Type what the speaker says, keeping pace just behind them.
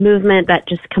movement that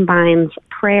just combines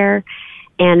prayer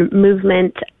and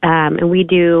movement, and we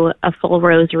do a full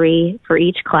rosary for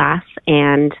each class,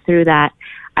 and through that,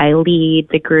 I lead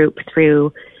the group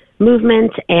through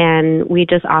movement, and we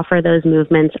just offer those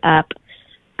movements up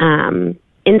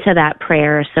into that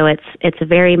prayer. So it's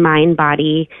very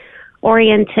mind-body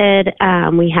oriented.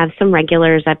 We have some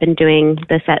regulars. I've been doing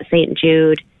this at St.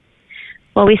 Jude.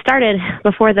 Well, we started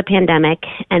before the pandemic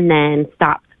and then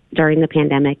stopped during the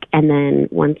pandemic, and then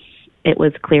once it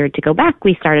was cleared to go back,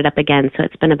 we started up again. So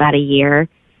it's been about a year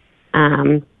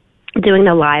doing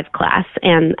the live class.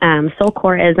 And Soul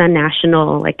Core is a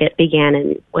national, it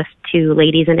began with two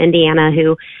ladies in Indiana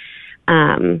who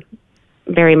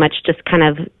very much just kind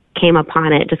of came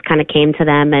upon it, just kind of came to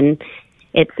them, and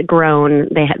it's grown.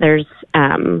 There's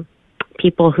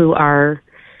people who are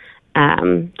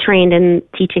trained in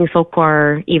teaching Soul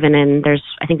Core,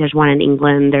 I think there's one in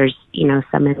England, there's,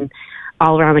 some in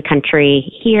all around the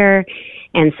country here.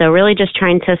 And so really just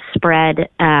trying to spread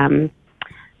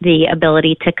the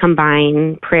ability to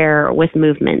combine prayer with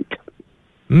movement.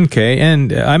 Okay,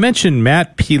 and I mentioned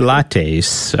Mat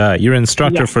Pilates. You're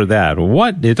instructor for that.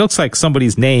 What? It looks like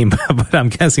somebody's name, but I'm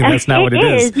guessing that's not what it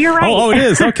is. You're right. Oh, it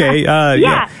is. Okay.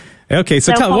 Yeah. Okay,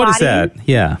 so tell, what is that?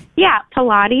 Yeah. Yeah,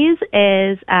 Pilates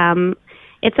is,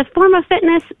 it's a form of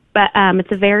fitness, but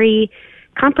it's a very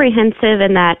comprehensive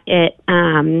in that it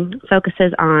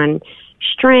focuses on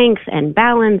strength and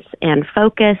balance and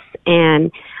focus,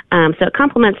 and so it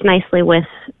complements nicely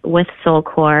with Soul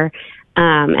Core.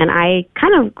 And I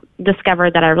kind of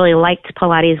discovered that I really liked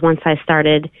Pilates once I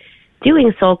started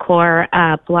doing Soul Core.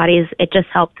 Pilates, it just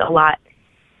helped a lot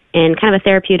in kind of a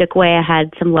therapeutic way. I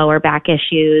had some lower back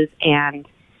issues, and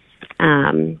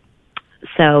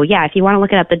so yeah, if you want to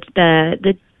look it up,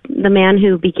 the man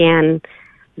who began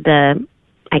the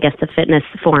fitness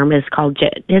form is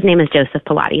his name is Joseph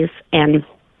Pilates, and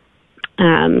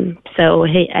so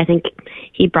I think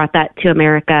he brought that to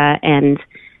America and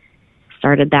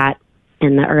started that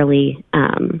in the early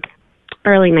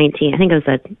 19, I think it was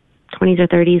the 20s or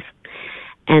 30s.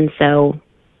 And so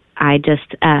I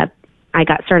just, I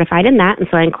got certified in that. And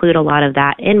so I include a lot of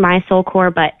that in my Soul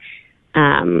Core, but,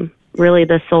 really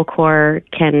the Soul Core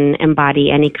can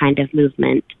embody any kind of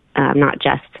movement, not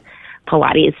just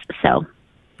Pilates. So.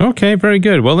 Okay, very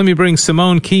good. Well, let me bring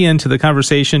Simone Key into the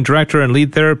conversation, director and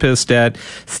lead therapist at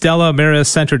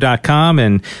StellaMarisCenter.com.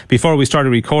 And before we started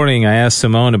recording, I asked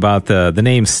Simone about the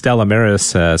name Stella Maris.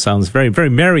 Sounds very, very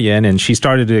Marian, and she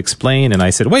started to explain, and I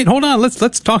said, wait, hold on,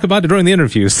 let's talk about it during the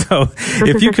interview. So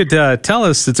if you could tell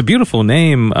us, it's a beautiful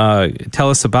name, tell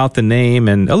us about the name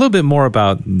and a little bit more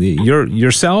about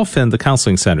yourself and the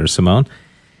counseling center, Simone.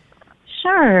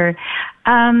 Sure.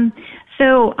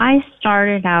 So I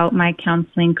started out my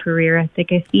counseling career at the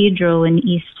Cathedral in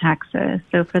East Texas,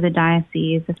 so for the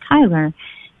Diocese of Tyler.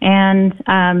 And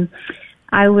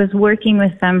I was working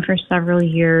with them for several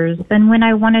years. And when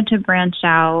I wanted to branch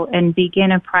out and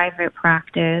begin a private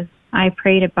practice, I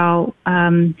prayed about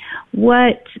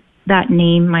what that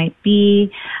name might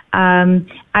be.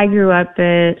 I grew up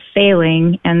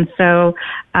sailing, and so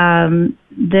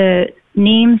the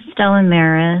name Stella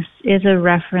Maris is a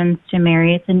reference to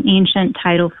Mary. It's an ancient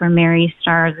title for Mary,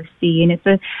 Star of the Sea, and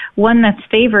it's one that's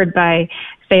favored by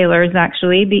sailors.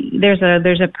 Actually, there's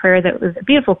a prayer that was a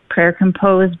beautiful prayer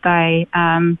composed by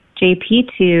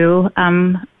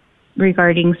JP2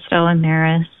 regarding Stella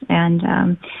Maris.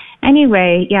 And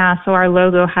anyway, yeah. So our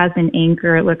logo has an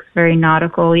anchor. It looks very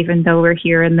nautical, even though we're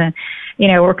here in the,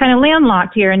 we're kind of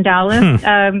landlocked here in Dallas.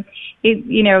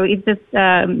 It just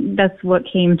that's what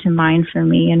came to mind for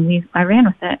me, and I ran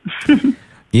with it.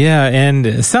 Yeah, and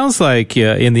it sounds like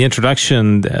in the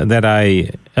introduction that I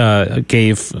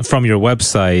gave from your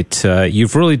website,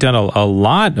 you've really done a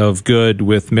lot of good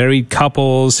with married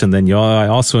couples, and then I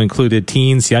also included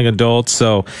teens, young adults.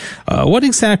 So what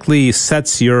exactly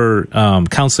sets your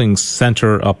counseling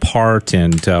center apart,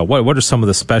 and what are some of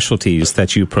the specialties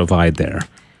that you provide there?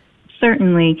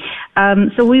 Certainly.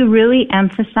 So we really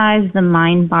emphasize the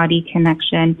mind-body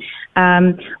connection.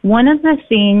 One of the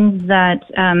things that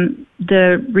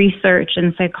the research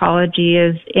in psychology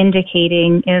is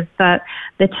indicating is that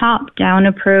the top-down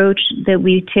approach that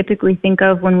we typically think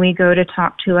of when we go to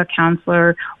talk to a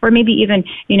counselor, or maybe even,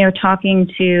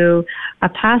 talking to a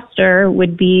pastor,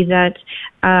 would be that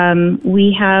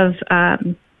we have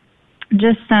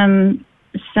just some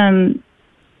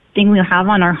thing we have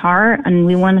on our heart, and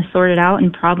we want to sort it out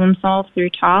and problem solve through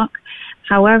talk.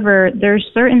 However, there's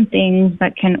certain things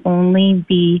that can only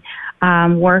be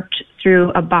worked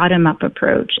through a bottom-up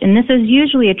approach. And this is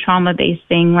usually a trauma-based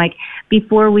thing. Like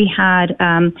before we had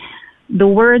the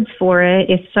words for it,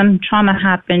 if some trauma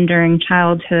happened during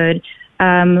childhood,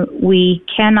 we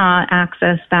cannot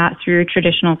access that through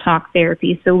traditional talk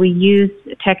therapy. So we use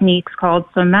techniques called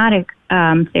somatic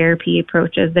therapy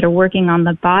approaches that are working on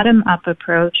the bottom-up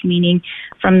approach, meaning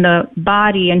from the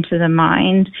body into the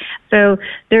mind. So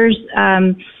there's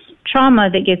trauma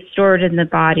that gets stored in the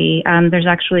body. There's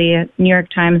actually a New York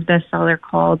Times bestseller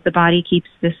called The Body Keeps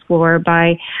the Score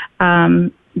by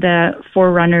the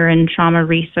forerunner in trauma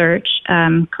research,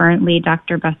 currently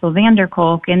Dr. Bessel van der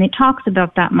Kolk, and it talks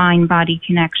about that mind-body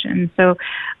connection. So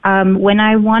when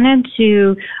I wanted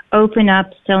to open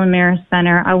up Stella Maris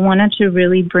Center, I wanted to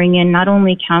really bring in not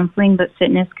only counseling, but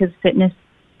fitness, because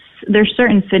there's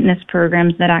certain fitness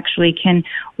programs that actually can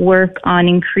work on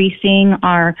increasing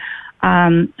our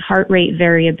heart rate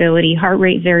variability. Heart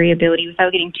rate variability,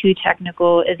 without getting too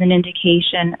technical, is an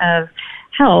indication of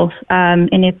health,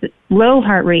 and if low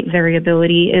heart rate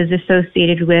variability is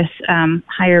associated with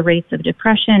higher rates of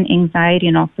depression, anxiety,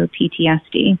 and also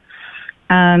PTSD.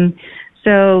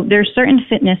 So there's certain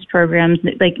fitness programs,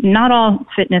 like not all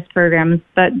fitness programs,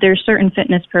 but there's certain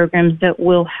fitness programs that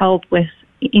will help with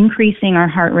increasing our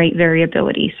heart rate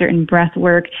variability. Certain breath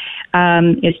work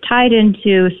is tied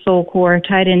into SoulCore,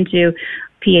 tied into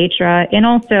Pietra, and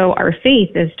also our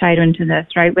faith is tied into this,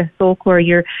 right? With SoulCore,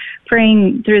 you're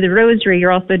praying through the rosary,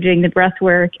 you're also doing the breath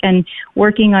work and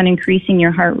working on increasing your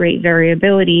heart rate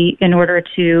variability in order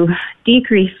to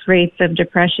decrease rates of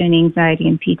depression, anxiety,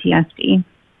 and PTSD.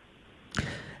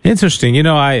 Interesting. You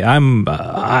know, I'm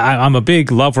a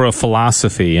big lover of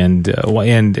philosophy, and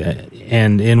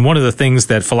one of the things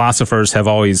that philosophers have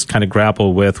always kind of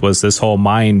grappled with was this whole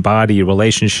mind-body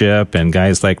relationship. And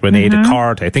guys like Rene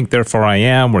Descartes, I think Therefore I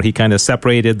Am, where he kind of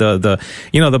separated the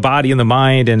body and the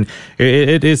mind, and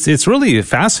it's really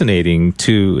fascinating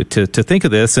to think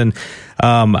of this and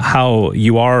how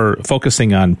you are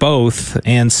focusing on both.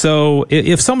 And so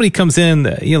if somebody comes in,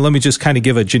 let me just kind of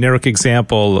give a generic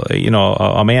example.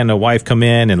 A man and a wife come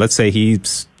in, and let's say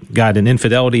he's got an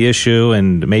infidelity issue,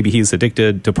 and maybe he's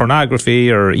addicted to pornography,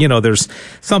 or, there's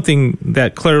something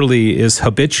that clearly is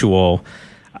habitual.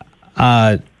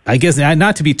 I guess,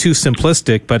 not to be too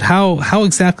simplistic, but how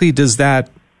exactly does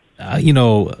that,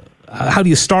 how do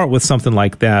you start with something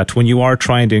like that when you are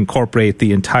trying to incorporate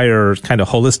the entire kind of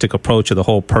holistic approach of the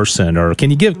whole person? Or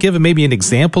can you give maybe an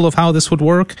example of how this would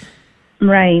work?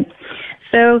 Right.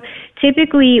 So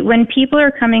typically when people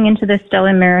are coming into the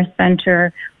Stella Maris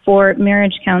Center for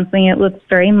marriage counseling, it looks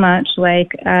very much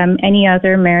like any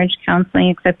other marriage counseling,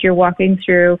 except you're walking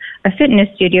through a fitness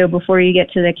studio before you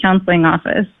get to the counseling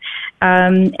office.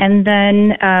 And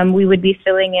then we would be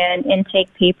filling in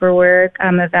intake paperwork,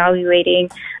 evaluating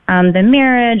the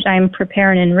marriage. I'm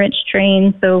prepare and enrich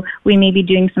trained, so we may be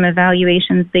doing some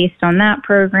evaluations based on that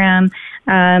program.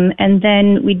 And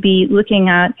then we'd be looking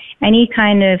at any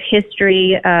kind of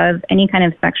history of any kind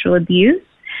of sexual abuse.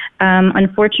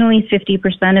 Unfortunately,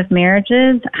 50% of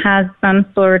marriages have some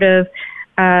sort of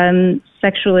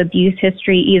sexual abuse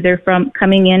history, either from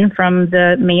coming in from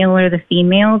the male or the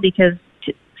female, because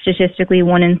statistically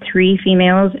 1 in 3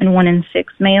 females and 1 in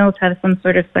 6 males have some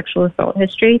sort of sexual assault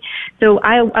history. So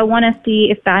I want to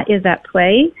see if that is at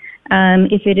play.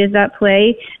 If it is at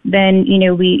play, then,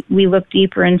 we look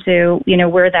deeper into,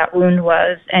 where that wound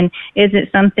was. And is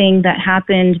it something that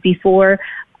happened before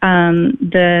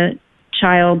the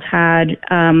child had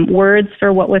words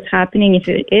for what was happening? If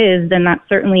it is, then that's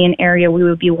certainly an area we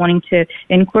would be wanting to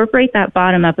incorporate that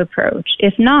bottom-up approach.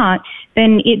 If not,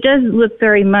 then it does look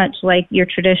very much like your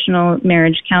traditional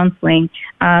marriage counseling.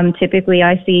 Typically,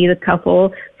 I see the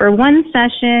couple for one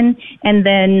session, and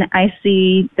then I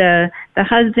see the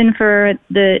husband for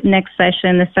the next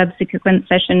session, the subsequent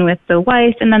session with the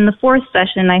wife, and then the fourth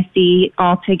session I see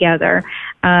all together.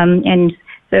 And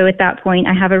so at that point,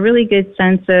 I have a really good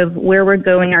sense of where we're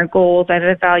going, our goals. I've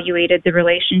evaluated the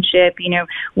relationship.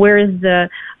 Where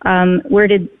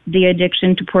did the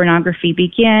addiction to pornography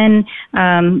begin?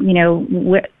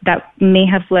 That may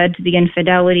have led to the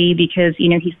infidelity because,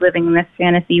 he's living in this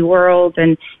fantasy world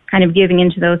and kind of giving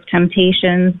into those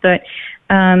temptations. But,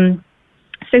 it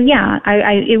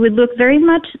would look very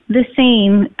much the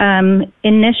same,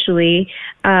 initially.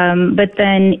 But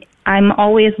then I'm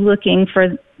always looking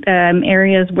for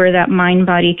areas where that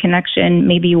mind-body connection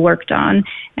may be worked on.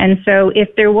 And so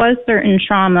if there was certain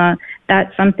trauma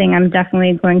that's something I'm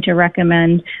definitely going to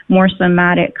recommend more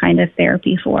somatic kind of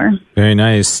therapy for. Very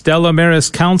nice. Stella Maris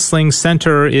Counseling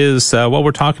Center is what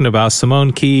we're talking about.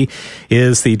 Simone Key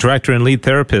is the director and lead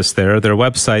therapist there. Their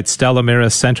website,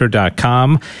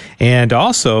 StellaMarisCenter.com. And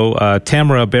also,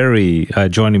 Tamara Berry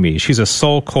joining me. She's a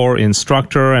Soul Core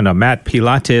instructor and a Mat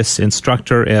Pilates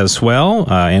instructor as well,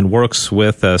 and works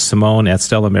with Simone at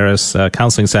Stella Maris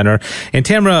Counseling Center. And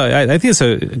Tamara, I think it's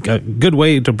a good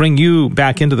way to bring you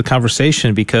back into the conversation,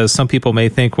 because some people may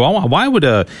think, well, why would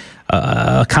a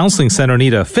counseling center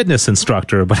need a fitness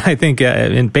instructor? But I think,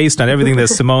 and based on everything that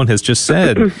Simone has just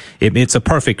said, it's a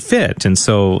perfect fit. And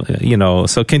so,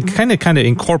 so can kind of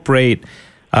incorporate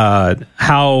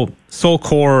how Soul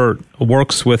Core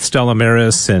works with Stella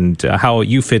Maris and how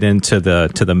you fit into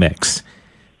the mix.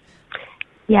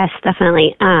 Yes,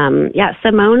 definitely.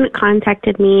 Simone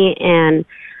contacted me and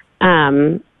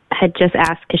had just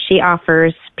asked, because she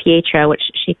offers Pietro, which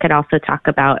she could also talk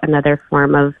about, another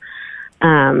form of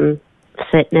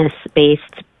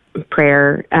fitness-based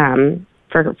prayer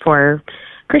for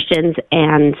Christians.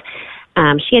 And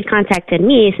she had contacted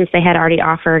me, since they had already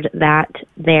offered that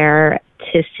there,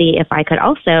 to see if I could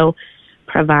also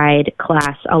provide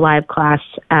a live class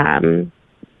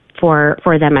for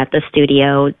them at the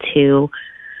studio to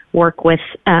work with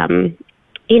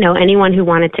anyone who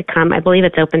wanted to come. I believe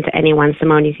it's open to anyone.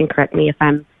 Simone, you can correct me if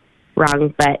I'm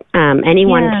wrong, but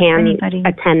anyone can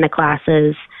attend the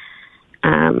classes.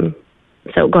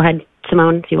 So go ahead,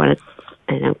 Simone, if you want to,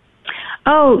 I don't know.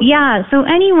 Oh, yeah. So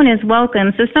anyone is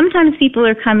welcome. So sometimes people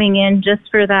are coming in just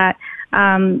for that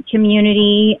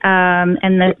community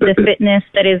and the fitness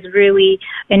that is really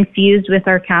infused with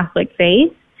our Catholic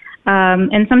faith.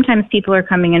 And sometimes people are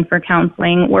coming in for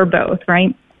counseling, or both,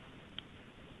 right?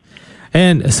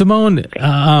 And Simone,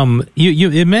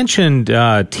 you mentioned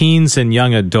teens and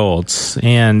young adults,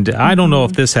 and I don't know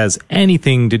if this has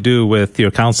anything to do with your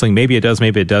counseling. Maybe it does,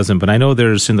 maybe it doesn't. But I know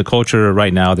there's, in the culture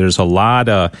right now, there's a lot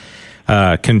of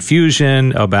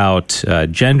confusion about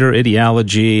gender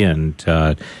ideology and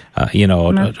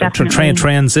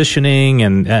transitioning,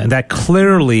 and that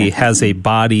clearly has a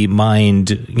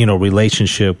body-mind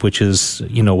relationship, which is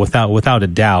without a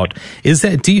doubt. Is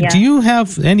that do you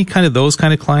have any kind of those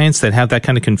kind of clients that have that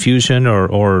kind of confusion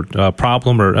or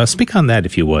problem, or speak on that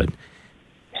if you would?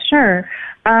 Sure.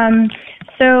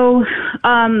 So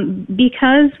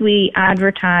because we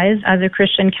advertise as a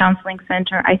Christian counseling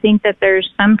center, I think that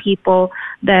there's some people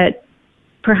that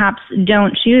perhaps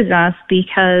don't choose us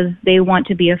because they want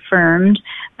to be affirmed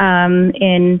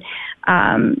in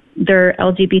their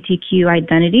LGBTQ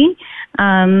identity.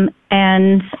 And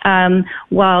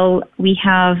while we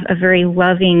have a very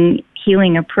loving,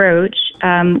 healing approach,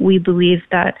 we believe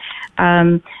that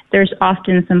there's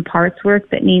often some parts work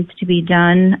that needs to be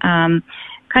done.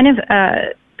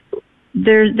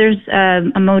 There's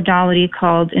a modality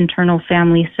called internal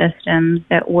family systems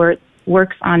that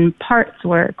works on parts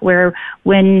work, where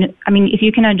if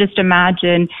you can just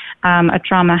imagine a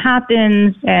trauma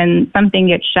happens and something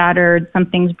gets shattered,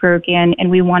 something's broken, and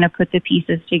we want to put the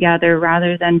pieces together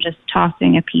rather than just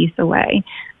tossing a piece away.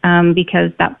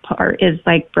 Because that part is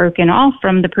broken off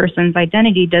from the person's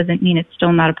identity doesn't mean it's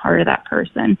still not a part of that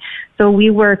person. So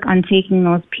we work on taking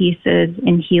those pieces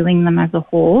and healing them as a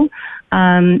whole,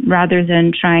 rather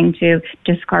than trying to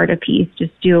discard a piece,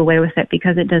 just do away with it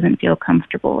because it doesn't feel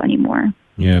comfortable anymore.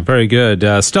 Yeah, very good.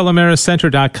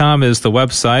 StellaMarisCenter.com is the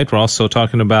website. We're also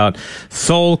talking about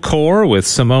Soul Core with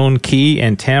Simone Key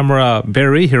and Tamara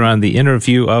Berry here on the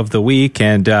interview of the week.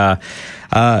 And,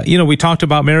 we talked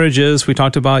about marriages. We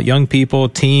talked about young people,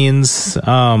 teens.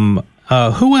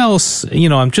 Who else?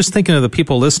 I'm just thinking of the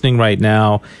people listening right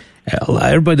now.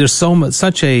 Everybody, there's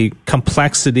such a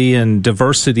complexity and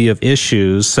diversity of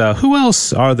issues. Who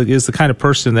else is the kind of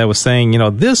person that was saying,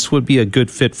 this would be a good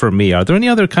fit for me? Are there any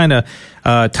other kind of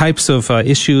types of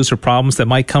issues or problems that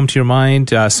might come to your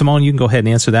mind? Simone, you can go ahead and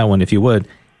answer that one if you would.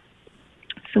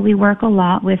 So we work a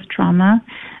lot with trauma,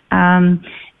 and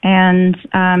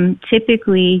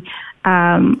typically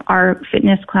our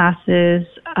fitness classes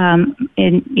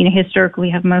historically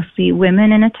have mostly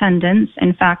women in attendance.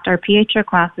 In fact, our PHR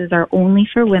classes are only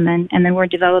for women, and then we're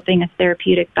developing a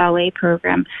therapeutic ballet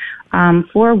program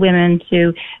for women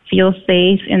to feel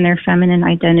safe in their feminine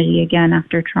identity again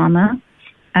after trauma.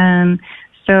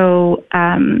 So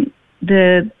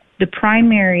the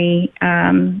primary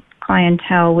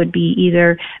clientele would be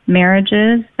either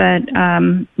marriages that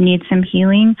need some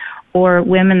healing, or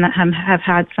women that have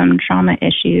had some trauma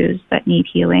issues that need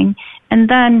healing, and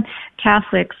then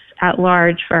Catholics at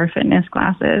large for our fitness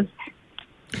classes.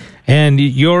 And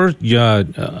your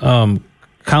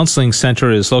Counseling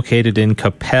Center is located in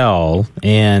Coppell,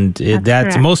 and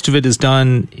that's most of it is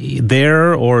done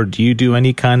there, or do you do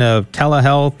any kind of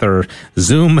telehealth or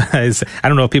Zoom? I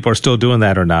don't know if people are still doing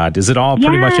that or not. Is it all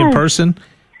pretty much in person?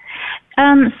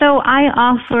 So I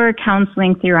offer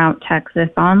counseling throughout Texas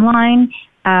online.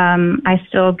 I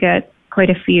still get quite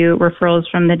a few referrals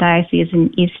from the diocese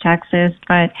in East Texas,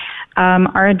 but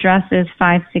our address is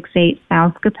 568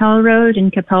 South Coppell Road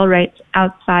in Coppell, right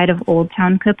outside of Old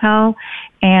Town Coppell,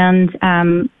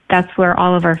 and that's where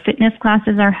all of our fitness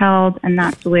classes are held, and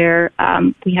that's where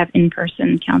we have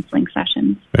in-person counseling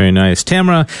sessions. Very nice.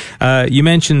 Tamara, you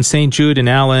mentioned St. Jude and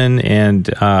Allen, and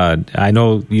I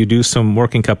know you do some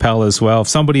work in Coppell as well. If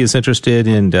somebody is interested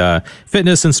in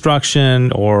fitness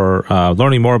instruction or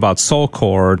learning more about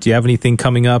SoulCore, do you have anything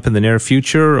coming up in the near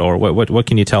future, or what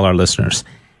can you tell our listeners?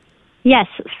 Yes.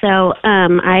 So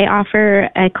I offer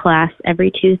a class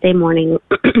every Tuesday morning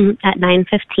at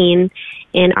 9:15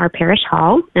 in our parish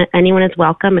hall. Anyone is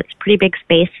welcome. It's a pretty big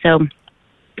space, so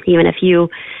even if you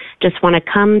just want to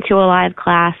come to a live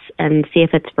class and see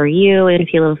if it's for you, and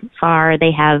if you live far,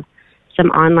 they have some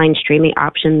online streaming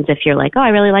options if you're like, oh, I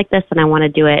really like this and I want to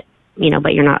do it,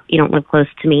 but you don't live close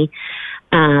to me.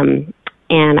 And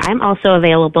I'm also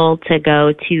available to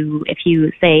go to, if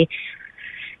you say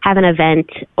have an event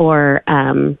or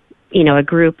a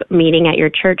group meeting at your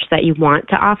church that you want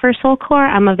to offer SoulCore,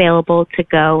 I'm available to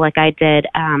go, like I did.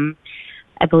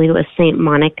 I believe it was St.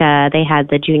 Monica. They had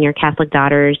the Junior Catholic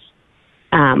Daughters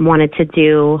wanted to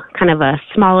do kind of a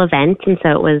small event, and so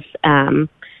it was,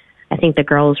 I think the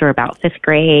girls were about 5th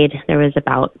grade. There was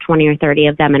about 20 or 30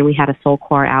 of them, and we had a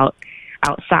SoulCore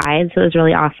outside, so it was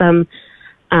really awesome.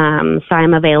 So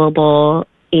I'm available,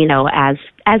 as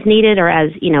needed, or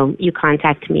as, you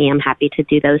contact me, I'm happy to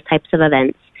do those types of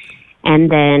events.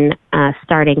 And then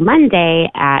starting Monday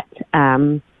at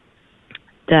the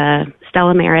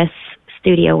Stella Maris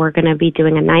studio, we're going to be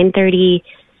doing a 9:30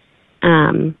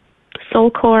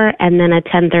 SoulCore and then a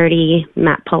 10:30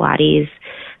 Mat Pilates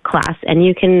class. And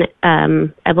you can,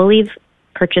 I believe,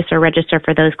 purchase or register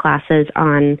for those classes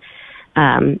on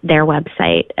their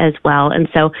website as well. And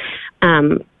so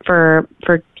for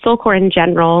SoulCore in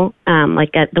general,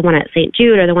 like at the one at St.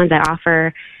 Jude or the ones I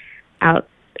offer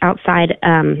outside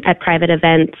at private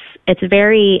events, it's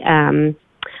very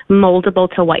moldable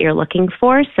to what you're looking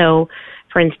for. So,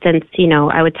 for instance,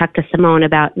 I would talk to Simone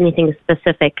about anything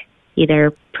specific,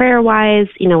 either prayer-wise,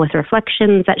 with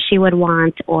reflections that she would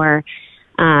want, or,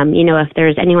 if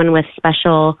there's anyone with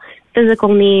special physical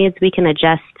needs, we can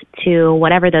adjust to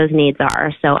whatever those needs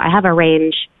are. So I have a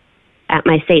range at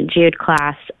my St. Jude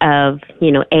class of,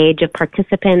 age of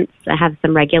participants. I have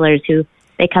some regulars who,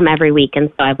 they come every week,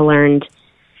 and so I've learned,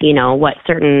 what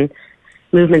certain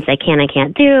movements I can and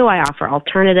can't do. I offer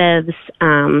alternatives.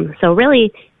 So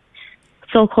really,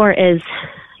 SoulCore is,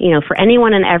 for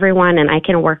anyone and everyone, and I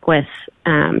can work with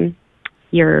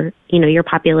your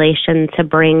population to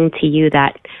bring to you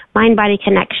that mind-body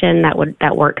connection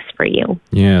that works for you.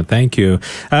 Yeah, thank you.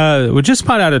 We're just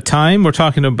about out of time. We're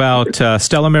talking about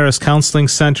Stella Maris Counseling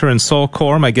Center and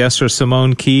SoulCore. My guests are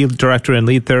Simone Key, Director and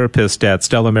Lead Therapist at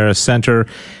Stella Maris Center,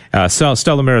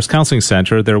 Stella Maris Counseling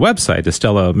Center. Their website is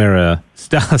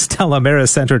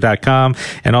StellaMarisCenter.com,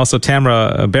 and also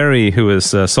Tamara Berry, who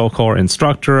is a SoulCore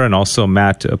instructor and also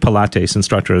Mat Pilates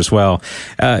instructor as well.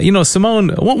 Simone,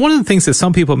 one of the things that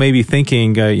some people may be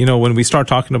thinking, when we start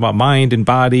talking about mind and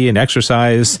body and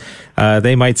exercise,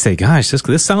 they might say, gosh,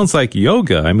 this sounds like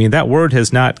yoga. I mean, that word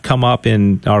has not come up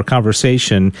in our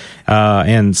conversation,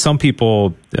 and some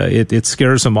people, it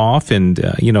scares them off. And,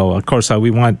 of course,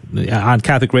 we want, on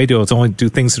Catholic radio, it's only do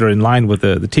things that are in line with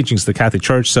the teachings of the Catholic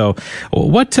Church. So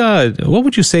what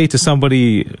would you say to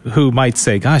somebody who might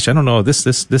say, gosh, I don't know,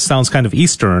 this sounds kind of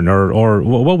Eastern, or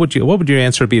what would your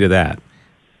answer be to that?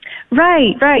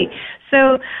 Right.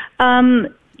 So,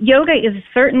 yoga is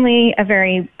certainly a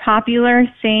very popular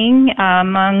thing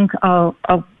among a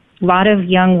lot of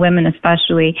young women,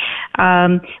 especially.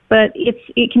 But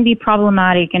it can be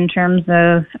problematic in terms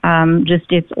of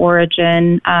just its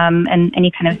origin and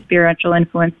any kind of spiritual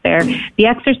influence there. The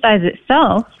exercise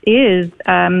itself is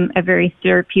a very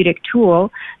therapeutic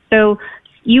tool. So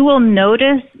you will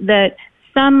notice that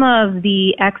some of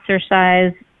the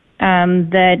exercise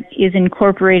that is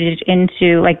incorporated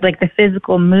into like the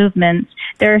physical movements,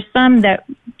 there are some that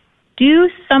do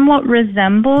somewhat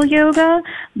resemble yoga,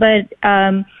 but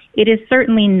it is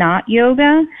certainly not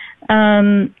yoga.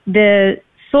 The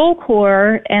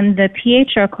SoulCore and the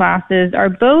PHR classes are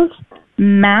both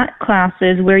mat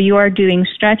classes where you are doing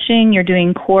stretching, you're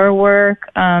doing core work,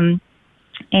 and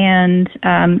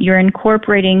you're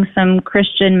incorporating some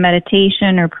Christian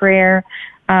meditation or prayer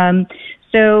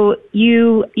So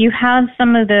you have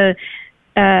some of the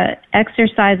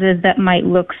exercises that might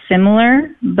look similar,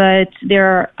 but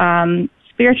there are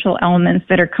spiritual elements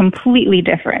that are completely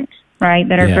different, right?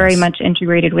 That are very much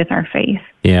integrated with our faith.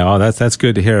 Yeah, that's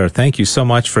good to hear. Thank you so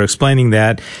much for explaining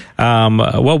that.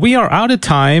 Well, we are out of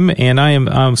time, and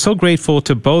I'm so grateful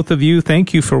to both of you.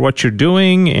 Thank you for what you're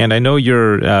doing, and I know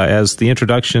you're, as the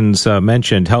introductions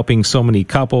mentioned, helping so many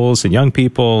couples and young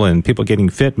people and people getting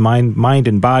fit, mind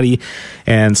and body,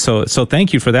 and so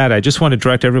thank you for that. I just want to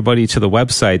direct everybody to the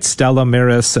website,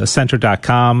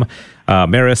 StellaMarisCenter.com.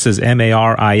 Maris is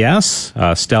M-A-R-I-S,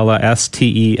 Stella,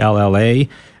 S-T-E-L-L-A.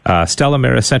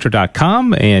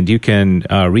 StellaMarisCenter.com, and you can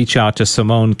reach out to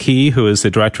Simone Key, who is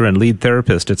the director and lead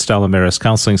therapist at Stella Maris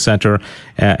Counseling Center,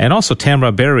 and also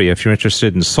Tamara Berry, if you're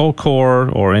interested in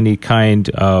SoulCore or any kind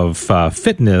of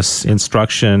fitness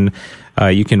instruction.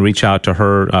 You can reach out to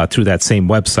her through that same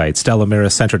website,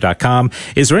 StellaMarisCenter.com.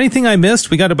 Is there anything I missed?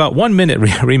 We got about 1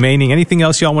 minute remaining. Anything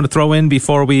else y'all want to throw in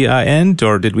before we end,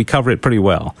 or did we cover it pretty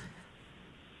well?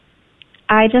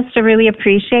 I just really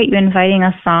appreciate you inviting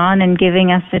us on and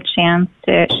giving us a chance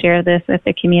to share this with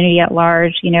the community at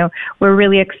large. You know, we're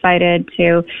really excited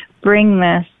to bring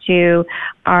this to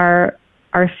our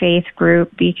faith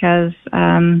group because,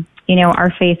 you know,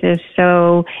 our faith is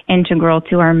so integral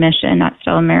to our mission at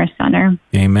Stella Maris Center.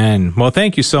 Amen. Well,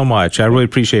 thank you so much. I really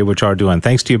appreciate what y'all are doing.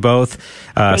 Thanks to you both,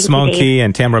 Simone Key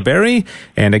and Tamara Berry.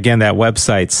 And again, that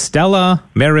website,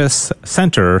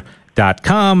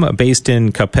 StellaMarisCenter.com, based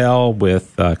in Coppell,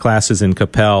 with classes in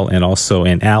Coppell and also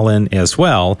in Allen as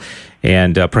well,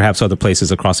 and perhaps other places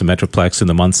across the Metroplex in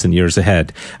the months and years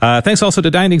ahead. Thanks also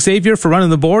to Diane Xavier for running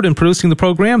the board and producing the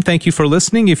program. Thank you for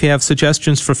listening. If you have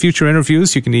suggestions for future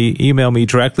interviews, you can email me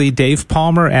directly, Dave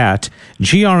Palmer at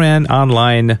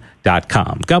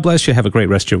grnonline.com. God bless you. Have a great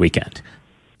rest of your weekend.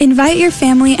 Invite your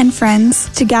family and friends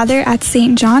to gather at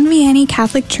St. John Vianney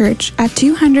Catholic Church at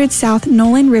 200 South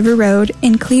Nolan River Road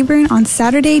in Cleburne on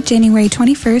Saturday, January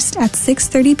 21st at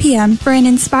 6:30 p.m. for an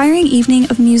inspiring evening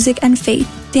of music and faith.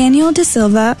 Daniel De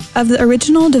Silva of the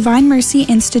original Divine Mercy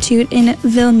Institute in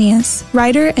Vilnius,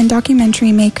 writer and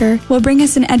documentary maker, will bring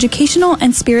us an educational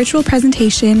and spiritual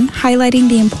presentation highlighting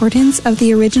the importance of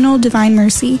the original Divine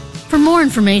Mercy. For more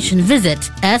information, visit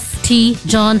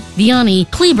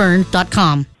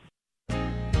stjohnvianneycleburne.com.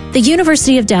 The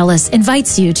University of Dallas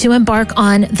invites you to embark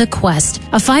on The Quest,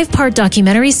 a 5-part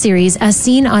documentary series as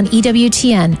seen on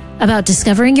EWTN about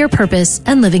discovering your purpose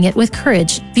and living it with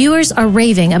courage. Viewers are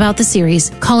raving about the series,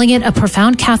 calling it a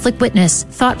profound Catholic witness,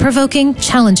 thought-provoking,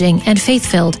 challenging, and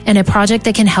faith-filled, and a project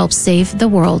that can help save the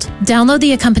world. Download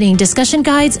the accompanying discussion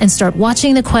guides and start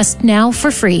watching The Quest now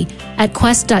for free at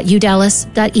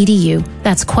quest.udallas.edu.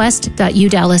 That's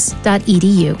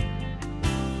quest.udallas.edu.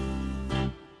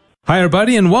 Hi,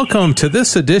 everybody, and welcome to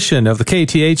this edition of the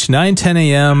KTH 910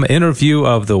 a.m. interview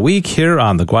of the week here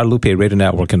on the Guadalupe Radio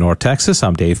Network in North Texas.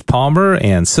 I'm Dave Palmer,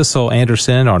 and Sissel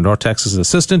Anderson, our North Texas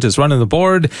assistant, is running the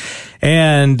board.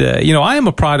 And, I am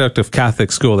a product of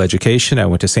Catholic school education. I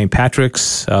went to St.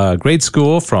 Patrick's grade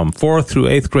school from 4th through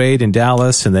 8th grade in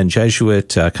Dallas, and then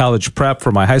Jesuit college prep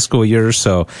for my high school years.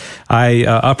 So I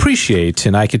appreciate,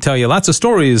 and I could tell you lots of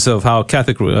stories of how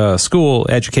Catholic school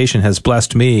education has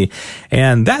blessed me.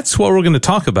 And that's what we're going to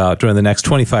talk about during the next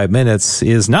 25 minutes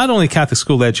is not only Catholic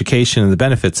school education and the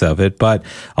benefits of it, but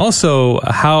also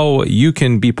how you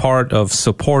can be part of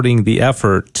supporting the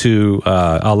effort to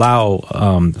allow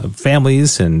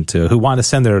families and who want to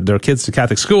send their kids to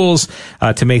Catholic schools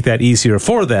to make that easier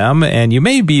for them. And you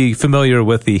may be familiar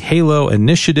with the HALO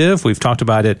initiative. We've talked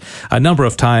about it a number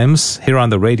of times here on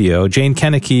the radio. Jane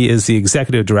Kennecke is the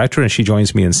executive director, and she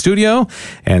joins me in studio.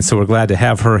 And so we're glad to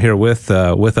have her here with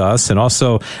us. And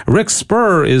also Rick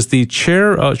Spur is the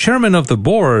chairman of the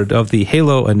board of the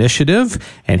HALO initiative,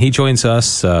 and he joins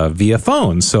us via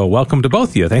phone. So welcome to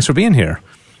both of you. Thanks for being here.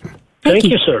 Thank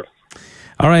you, sir.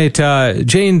 All right,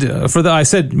 Jane, I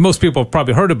said most people have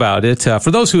probably heard about it.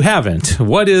 For those who haven't,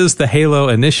 what is the HALO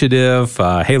initiative?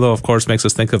 HALO, of course, makes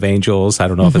us think of angels. I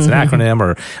don't know if it's an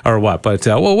acronym or what, but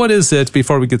what is it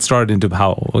before we get started into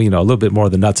how, a little bit more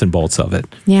of the nuts and bolts of it?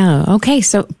 Yeah, okay.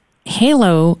 So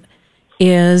HALO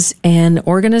is an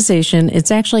organization.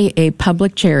 It's actually a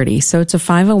public charity. So it's a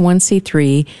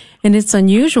 501c3, and it's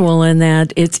unusual in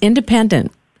that it's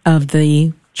independent of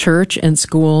the church and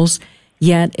schools,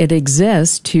 yet it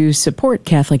exists to support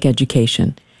Catholic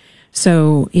education.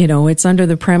 So, it's under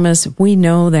the premise, we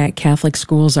know that Catholic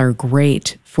schools are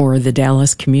great for the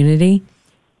Dallas community.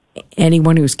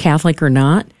 Anyone who's Catholic or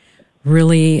not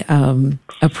really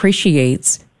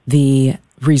appreciates the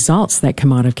results that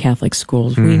come out of Catholic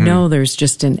schools. We know there's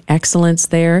just an excellence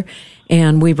there.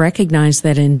 And we recognize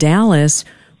that in Dallas,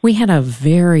 we had a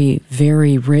very,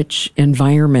 very rich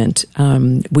environment.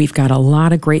 We've got a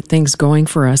lot of great things going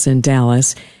for us in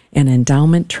Dallas, an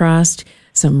endowment trust,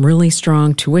 some really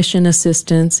strong tuition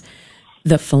assistance,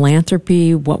 the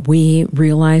philanthropy, what we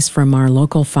realize from our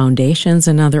local foundations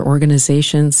and other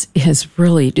organizations is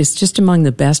really just among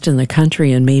the best in the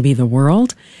country and maybe the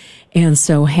world. And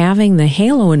so having the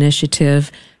HALO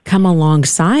initiative come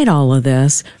alongside all of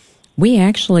this, we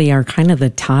actually are kind of the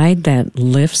tide that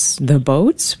lifts the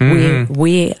boats.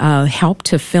 We help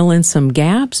to fill in some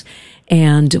gaps.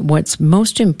 And what's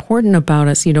most important about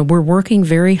us, we're working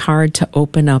very hard to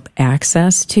open up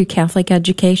access to Catholic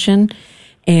education.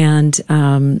 And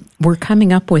we're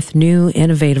coming up with new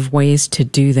innovative ways to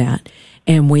do that.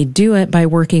 And we do it by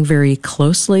working very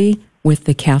closely with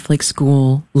the Catholic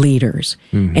school leaders.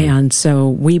 And so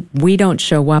we don't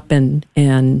show up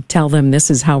and tell them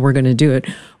this is how we're going to do it.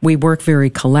 We work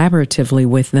very collaboratively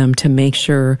with them to make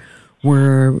sure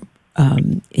we're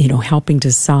helping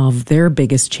to solve their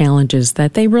biggest challenges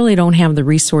that they really don't have the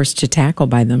resource to tackle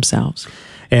by themselves.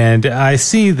 And I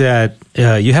see that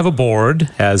you have a board,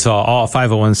 as all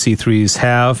 501c3s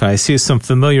have. I see some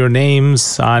familiar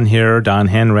names on here, Don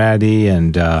Hanratty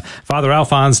and Father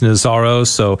Alphonse Nazaro.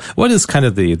 So what is kind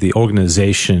of the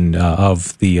organization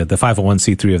of the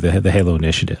 501c3 of the HALO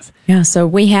initiative? Yeah, so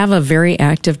we have a very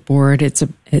active board. It's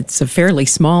a fairly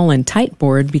small and tight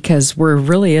board because we're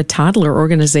really a toddler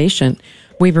organization.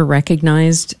 We were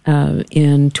recognized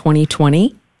in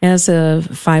 2020 as a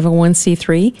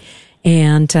 501c3.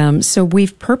 And so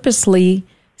we've purposely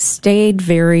stayed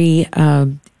very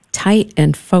tight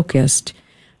and focused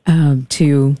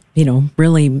to,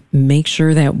 really make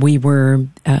sure that we were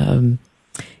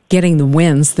getting the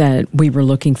wins that we were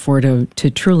looking for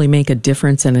to truly make a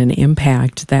difference and an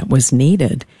impact that was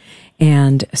needed.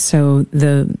 And so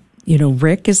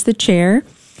Rick is the chair,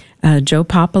 Joe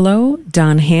Popolo,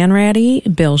 Don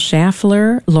Hanratty, Bill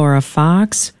Schaffler, Laura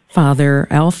Fox, Father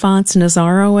Alphonse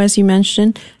Nazaro, as you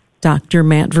mentioned, Dr.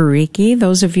 Matt Varicki.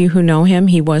 Those of you who know him,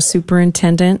 he was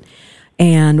superintendent.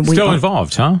 And still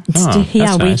involved, huh?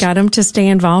 Yeah, nice. We got him to stay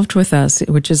involved with us,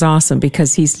 which is awesome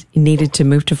because he needed to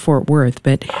move to Fort Worth.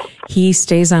 But he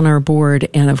stays on our board.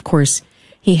 And, of course,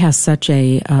 he has such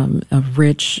a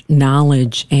rich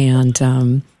knowledge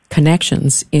and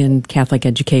connections in Catholic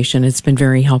education. It's been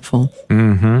very helpful.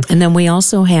 And then we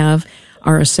also have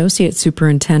our associate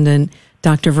superintendent,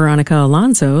 Dr. Veronica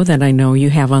Alonso, that I know you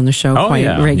have on the show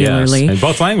regularly. Yes. In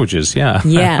both languages, yeah.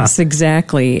 Yes,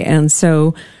 exactly. And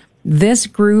so this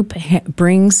group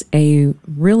brings a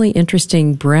really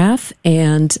interesting breadth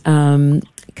and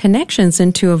connections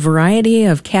into a variety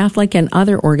of Catholic and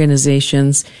other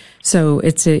organizations. So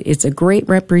it's a great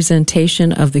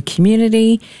representation of the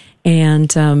community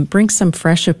and brings some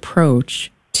fresh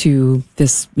approach to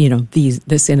this,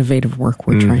 this innovative work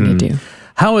we're trying to do.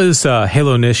 How is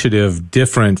HALO Initiative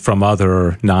different from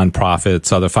other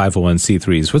nonprofits, other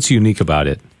 501c3s? What's unique about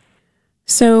it?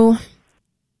 So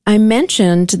I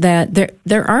mentioned that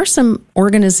there are some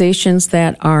organizations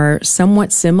that are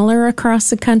somewhat similar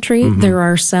across the country. There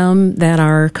are some that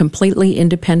are completely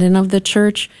independent of the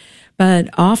church, but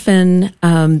often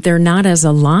they're not as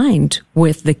aligned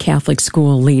with the Catholic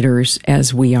school leaders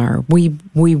as we are.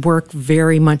 We work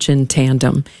very much in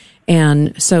tandem.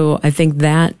 And so I think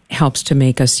that helps to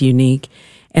make us unique.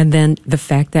 And then the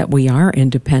fact that we are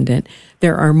independent.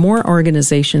 There are more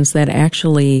organizations that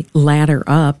actually ladder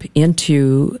up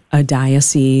into a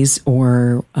diocese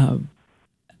or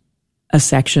a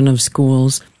section of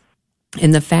schools.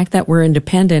 And the fact that we're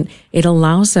independent, it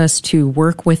allows us to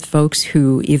work with folks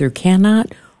who either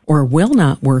cannot or will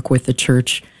not work with the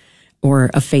church or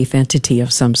a faith entity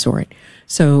of some sort.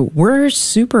 So we're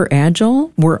super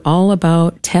agile. We're all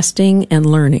about testing and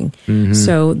learning.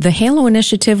 So the HALO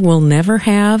initiative will never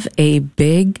have a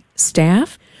big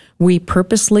staff. We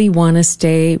purposely want to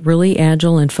stay really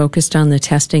agile and focused on the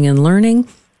testing and learning.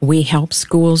 We help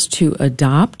schools to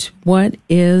adopt what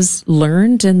is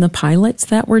learned in the pilots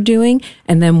that we're doing,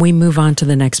 and then we move on to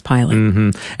the next pilot.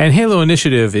 And HALO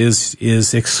Initiative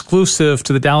is exclusive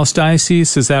to the Dallas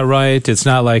Diocese, is that right? It's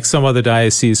not like some other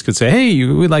diocese could say, hey,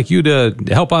 we'd like you to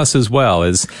help us as well.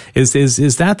 Is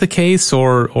that the case,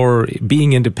 or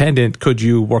being independent, could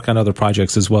you work on other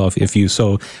projects as well if you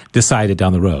so decided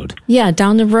down the road? Yeah,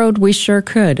 down the road we sure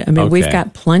could. I mean, we've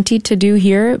got plenty to do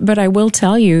here, but I will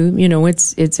tell you,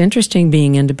 it's interesting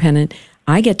being independent.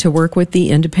 I get to work with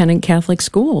the independent Catholic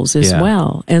schools as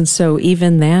well. And so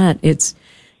even that, it's,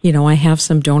 I have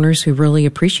some donors who really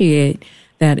appreciate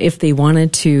that if they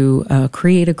wanted to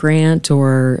create a grant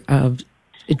or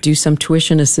do some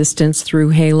tuition assistance through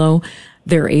Halo,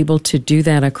 they're able to do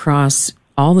that across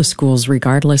all the schools,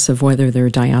 regardless of whether they're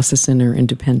diocesan or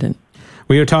independent.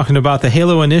 We are talking about the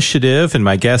Halo Initiative, and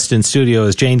my guest in studio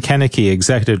is Jane Kennecke,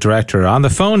 Executive Director. On the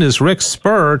phone is Rick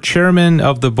Spur, Chairman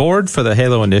of the Board for the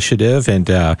Halo Initiative, and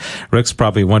Rick's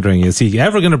probably wondering, is he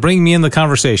ever going to bring me in the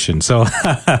conversation? So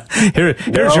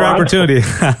here's your opportunity.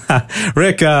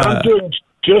 Rick. I'm doing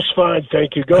just fine,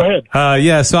 thank you. Go ahead.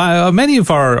 So many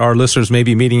of our listeners may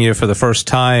be meeting you for the first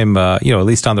time, at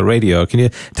least on the radio. Can you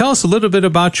tell us a little bit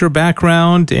about your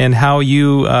background and how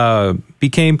you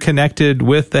became connected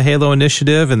with the Halo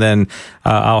Initiative? And then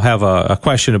I'll have a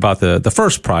question about the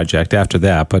first project after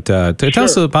that. But tell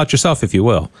us about yourself, if you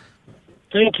will.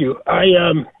 Thank you.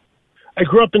 I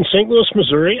grew up in St. Louis,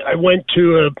 Missouri. I went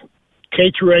to a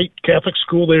K-8 Catholic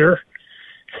school there,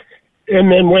 and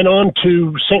then went on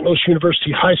to St. Louis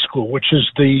University High School, which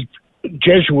is the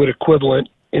Jesuit equivalent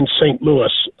in St.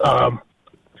 Louis.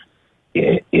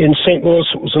 In St. Louis,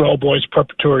 it was an all-boys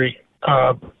preparatory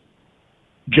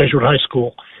Jesuit high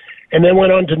school. And then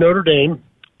went on to Notre Dame,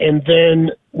 and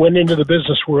then went into the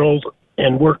business world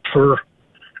and worked for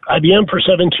IBM for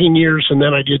 17 years, and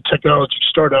then I did technology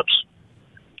startups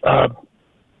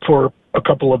for a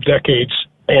couple of decades.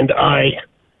 And I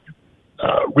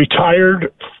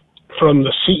retired from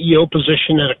the CEO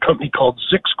position at a company called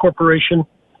Zix Corporation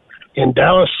in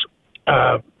Dallas.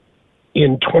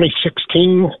 In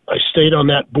 2016, I stayed on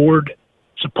that board.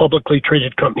 It's a publicly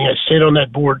traded company. I stayed on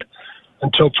that board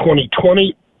until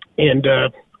 2020, and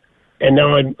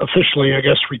now I'm officially, I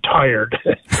guess, retired.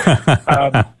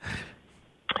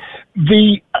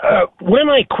 When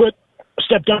I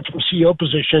stepped down from CEO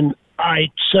position, I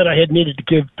said I had needed to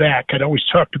give back. I'd always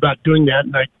talked about doing that,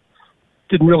 and I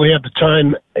didn't really have the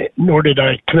time, nor did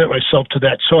I commit myself to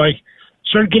that. So I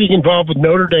started getting involved with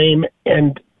Notre Dame,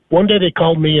 and one day they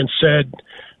called me and said,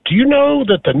 "Do you know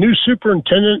that the new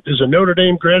superintendent is a Notre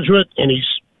Dame graduate, and he's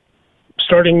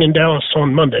starting in Dallas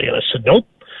on Monday?" And I said, "Nope."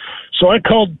 So I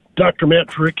called Dr. Matt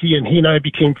Ferricki, and he and I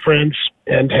became friends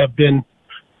and have been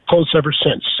close ever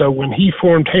since. So when he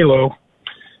formed Halo,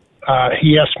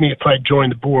 he asked me if I'd join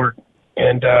the board,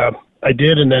 and I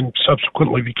did, and then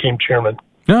subsequently became chairman.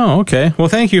 Oh, okay. Well,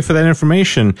 thank you for that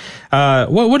information.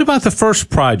 What about the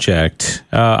first project?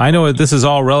 I know this is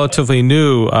all relatively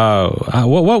new.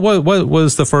 What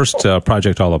was the first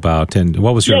project all about, and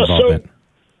what was your involvement?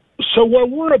 So what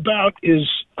we're about is,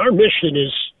 our mission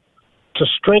is to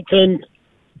strengthen,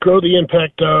 grow the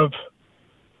impact of,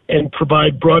 and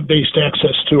provide broad-based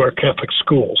access to our Catholic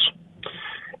schools.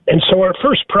 And so our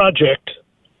first project,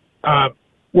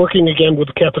 working again with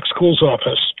the Catholic Schools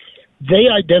Office, they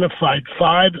identified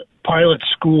 5 pilot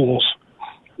schools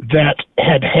that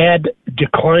had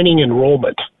declining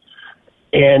enrollment.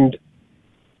 And,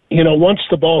 once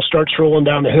the ball starts rolling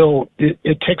down the hill,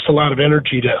 it takes a lot of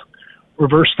energy to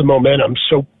reverse the momentum.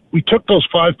 So we took those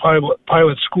 5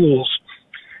 pilot schools,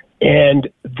 and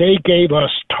they gave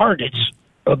us targets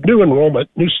of new enrollment,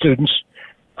 new students,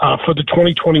 for the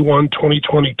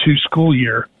 2021-2022 school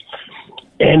year.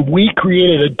 And we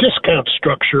created a discount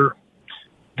structure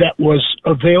that was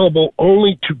available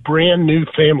only to brand new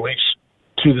families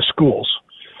to the schools.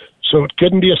 So it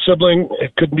couldn't be a sibling,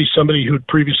 it couldn't be somebody who had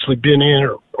previously been in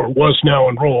or was now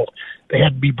enrolled. They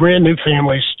had to be brand new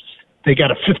families. They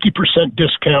got a 50%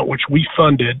 discount, which we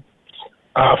funded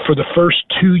for the first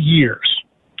 2 years.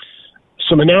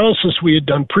 Some analysis we had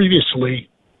done previously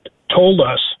told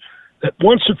us that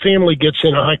once a family gets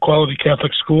in a high-quality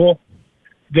Catholic school,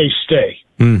 they stay.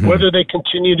 Mm-hmm. Whether they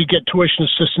continue to get tuition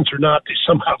assistance or not, they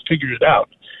somehow figure it out.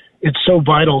 It's so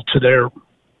vital to their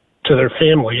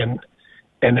family and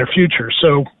their future.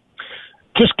 So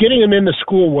just getting them in the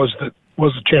school was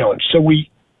the challenge. So we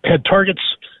had targets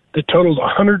that totaled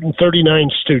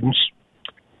 139 students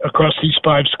across these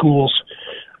 5 schools.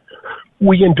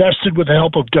 We invested with the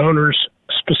help of donors,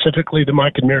 specifically the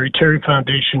Mike and Mary Terry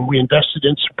Foundation. We invested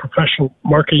in some professional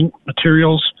marketing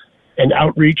materials and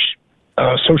outreach,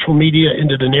 social media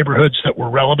into the neighborhoods that were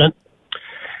relevant.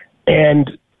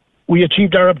 And we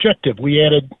achieved our objective. We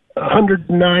added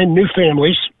 109 new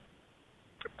families,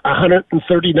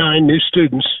 139 new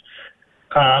students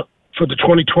for the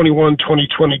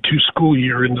 2021-2022 school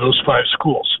year in those 5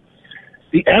 schools.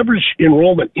 The average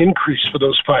enrollment increase for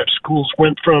those 5 schools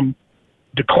went from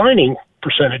declining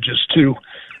percentages to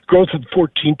growth of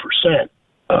 14%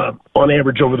 on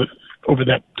average over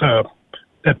that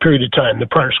period of time, the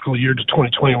prior school year to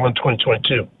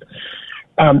 2021-2022.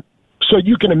 So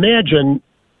you can imagine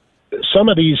some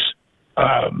of these,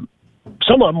 some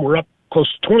of them were up close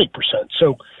to 20%.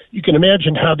 So you can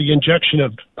imagine how the injection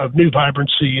of new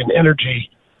vibrancy and energy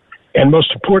and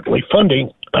most importantly,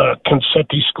 funding can set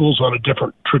these schools on a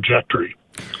different trajectory.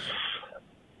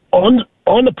 On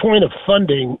the point of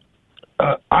funding,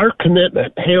 our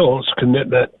commitment, Halo's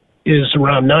commitment, is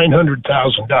around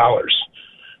 $900,000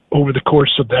 over the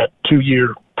course of that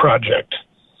 2-year project.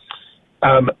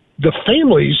 The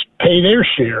families pay their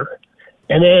share,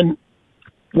 and then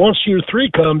once year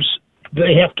 3 comes,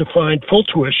 they have to find full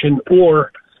tuition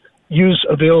or use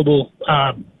available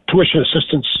tuition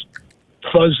assistance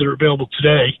funds that are available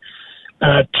today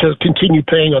to continue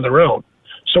paying on their own.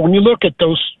 So when you look at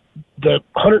the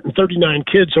 139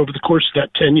 kids over the course of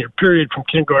that 10-year period from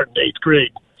kindergarten to 8th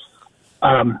grade,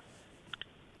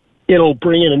 it'll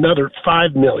bring in another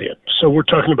 $5 million. So we're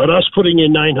talking about us putting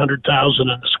in $900,000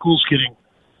 and the school's getting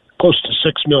close to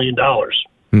 $6 million,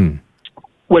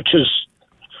 which is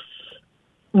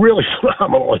really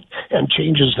phenomenal and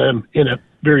changes them in a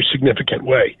very significant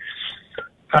way.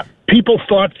 People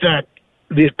thought that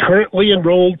the currently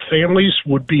enrolled families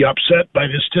would be upset by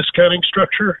this discounting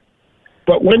structure,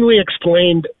 but when we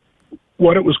explained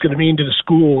what it was going to mean to the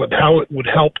school and how it would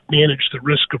help manage the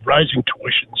risk of rising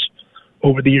tuitions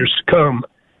over the years to come,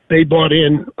 they bought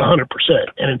in 100%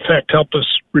 and, in fact, helped us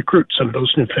recruit some of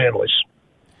those new families.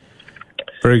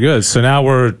 Very good. So now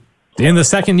we're in the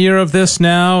second year of this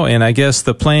now, and I guess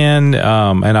the plan,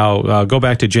 and I'll go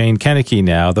back to Jane Kennecke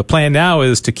now. The plan now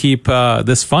is to keep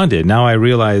this funded. Now I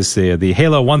realize the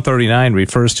Halo 139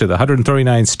 refers to the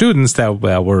 139 students that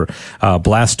were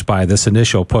blessed by this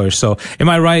initial push. So am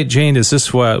I right, Jane? Is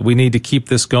this what we need to keep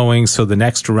this going so the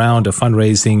next round of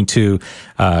fundraising to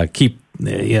keep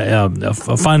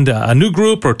fund a new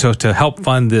group, or to help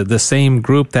fund the same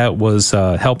group that was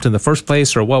helped in the first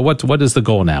place, or what is the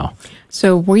goal now?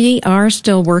 So we are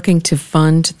still working to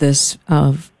fund this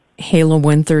Halo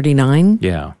 139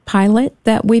 pilot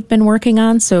that we've been working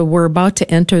on. So we're about to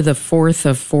enter the 4th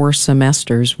of 4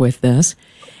 semesters with this.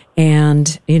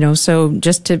 And, so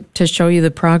just to show you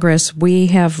the progress, we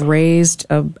have raised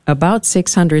about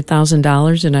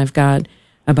 $600,000, and I've got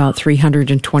about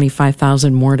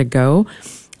 $325,000 more to go.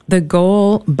 The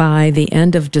goal by the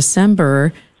end of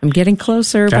December, I'm getting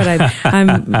closer, but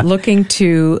I'm looking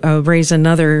to raise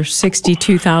another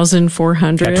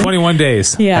 $62,400. 21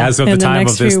 days as of the time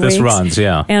of this runs.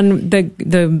 Yeah. And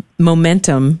the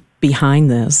momentum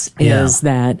behind this is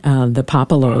that the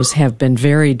Papalos have been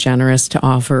very generous to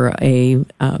offer a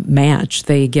match.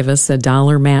 They give us a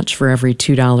 $1 match for every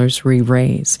 $2 we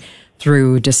raise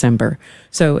through December.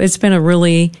 So it's been a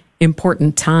really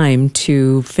important time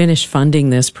to finish funding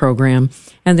this program.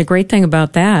 And the great thing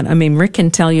about that, Rick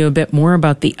can tell you a bit more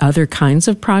about the other kinds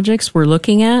of projects we're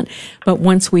looking at, but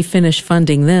once we finish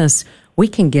funding this, we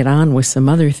can get on with some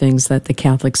other things that the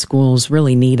Catholic schools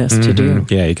really need us to do.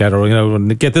 Yeah, you got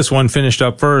to get this one finished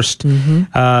up first.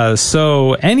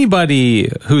 So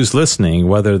anybody who's listening,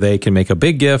 whether they can make a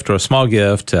big gift or a small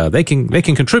gift, they can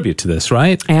contribute to this,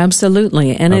 right?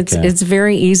 Absolutely, and it's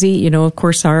very easy. Of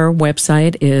course, our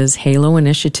website is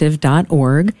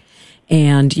haloinitiative.org.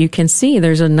 And you can see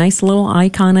there's a nice little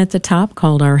icon at the top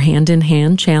called our Hand in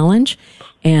Hand Challenge,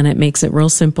 and it makes it real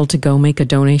simple to go make a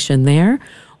donation there.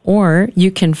 Or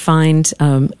you can find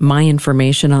my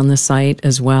information on the site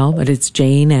as well, but it's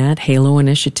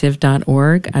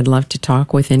jane@haloinitiative.org. I'd love to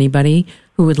talk with anybody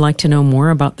who would like to know more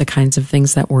about the kinds of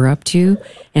things that we're up to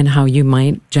and how you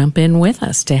might jump in with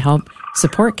us to help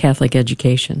support Catholic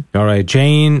education. All right,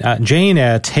 Jane at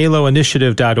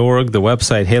haloinitiative.org, the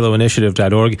website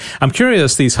haloinitiative.org. I'm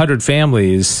curious, these 100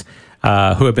 families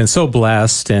who have been so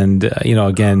blessed and,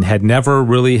 again, had never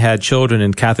really had children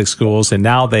in Catholic schools, and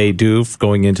now they do,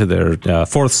 going into their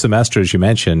 4th semester, as you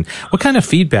mentioned. What kind of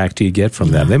feedback do you get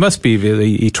from them? They must be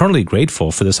really eternally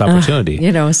grateful for this opportunity.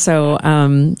 So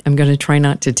I'm going to try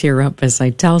not to tear up as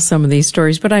I tell some of these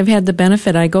stories, but I've had the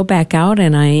benefit. I go back out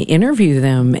and I interview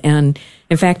them. And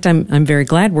in fact, I'm very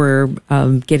glad we're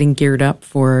getting geared up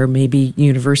for maybe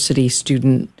university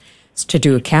student to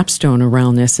do a capstone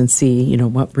around this and see,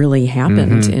 what really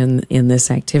happened in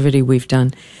this activity we've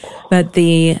done. But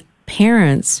the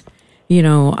parents,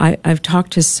 I've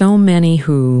talked to so many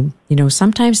who,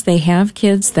 sometimes they have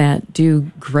kids that do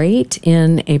great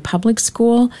in a public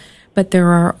school, but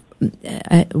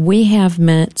we have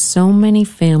met so many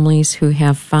families who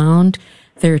have found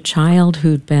their child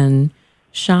who'd been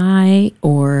shy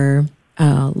or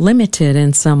limited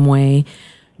in some way,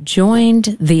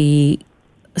 joined the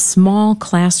small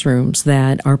classrooms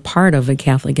that are part of a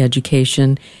Catholic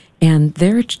education, and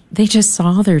they just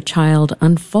saw their child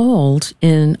unfold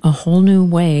in a whole new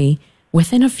way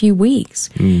within a few weeks.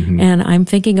 And I'm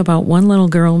thinking about one little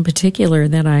girl in particular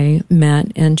that I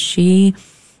met, and she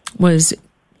was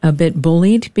a bit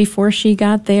bullied before she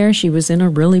got there. She was in a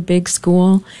really big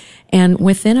school. And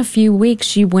within a few weeks,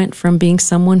 she went from being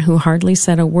someone who hardly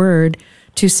said a word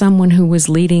to someone who was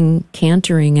leading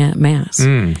cantoring at Mass.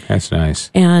 That's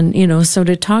nice. And, so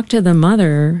to talk to the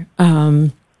mother,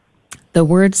 the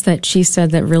words that she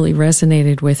said that really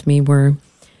resonated with me were,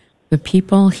 the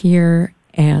people here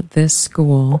at this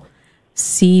school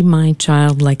see my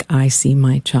child like I see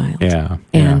my child. Yeah.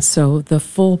 And so the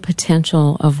full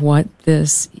potential of what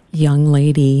this young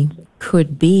lady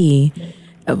could be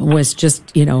was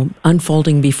just,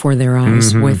 unfolding before their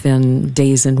eyes within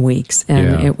days and weeks.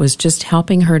 And it was just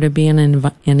helping her to be in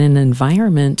an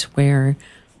environment where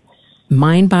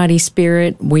mind, body,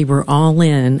 spirit, we were all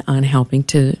in on helping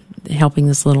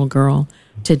this little girl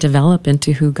to develop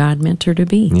into who God meant her to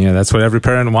be. Yeah, that's what every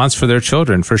parent wants for their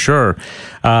children, for sure.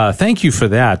 Thank you for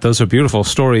that. Those are beautiful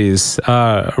stories.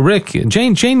 Rick,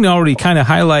 Jane already kind of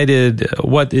highlighted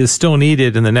what is still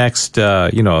needed in the next,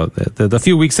 the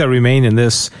few weeks that remain in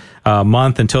this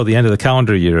month until the end of the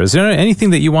calendar year. Is there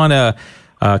anything that you want to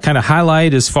kind of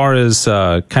highlight as far as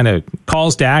kind of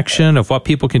calls to action of what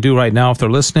people can do right now if they're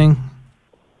listening?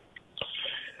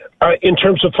 In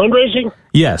terms of fundraising?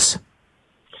 Yes.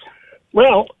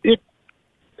 Well,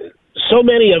 so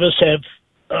many of us have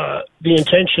the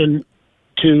intention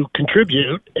to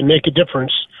contribute and make a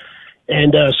difference,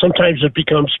 and sometimes it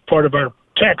becomes part of our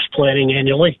tax planning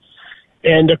annually.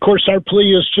 And, of course, our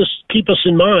plea is just keep us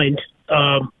in mind.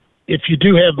 If you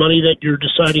do have money that you're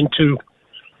deciding to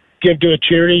give to a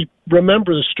charity,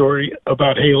 remember the story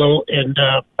about Halo and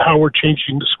how we're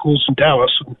changing the schools in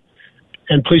Dallas,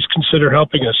 and please consider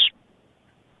helping us.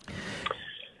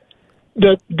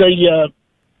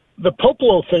 The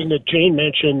Popolo thing that Jane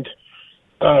mentioned,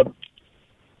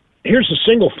 here's a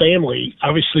single family.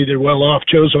 Obviously, they're well off.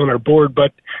 Joe's on our board,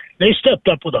 but they stepped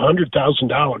up with $100,000.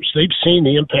 They've seen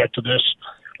the impact of this,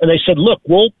 and they said, "Look,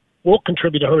 we'll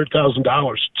contribute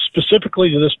 $100,000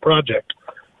 specifically to this project,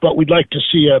 but we'd like to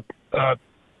see a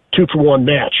 2-for-1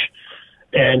 match."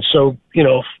 And so,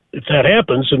 if that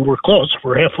happens, and we're close,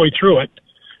 we're halfway through it,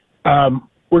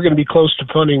 we're going to be close to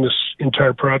funding this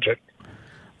entire project.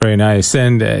 Very nice.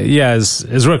 And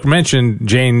as Rick mentioned,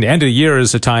 Jane, end of the year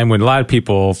is a time when a lot of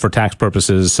people, for tax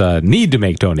purposes, need to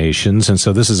make donations. And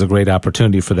so this is a great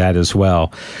opportunity for that as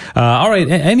well. All right.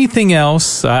 Anything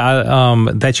else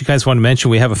that you guys want to mention?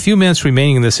 We have a few minutes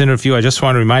remaining in this interview. I just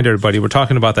want to remind everybody, we're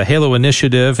talking about the Halo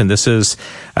Initiative, and this is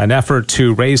an effort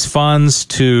to raise funds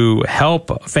to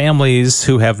help families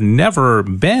who have never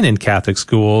been in Catholic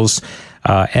schools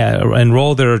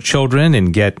enroll their children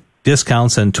and get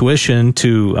discounts and tuition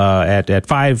to at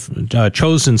 5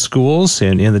 chosen schools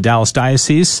in the Dallas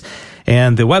Diocese.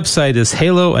 And the website is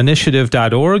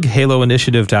haloinitiative.org,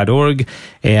 haloinitiative.org.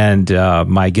 And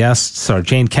my guests are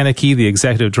Jane Kennecke, the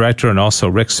executive director, and also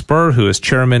Rick Spur, who is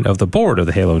chairman of the board of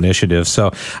the Halo Initiative.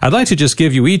 So I'd like to just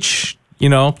give you each,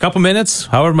 a couple minutes,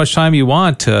 however much time you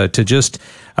want to just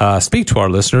speak to our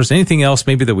listeners. Anything else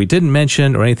maybe that we didn't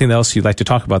mention, or anything else you'd like to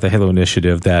talk about the Halo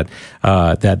Initiative that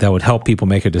would help people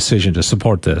make a decision to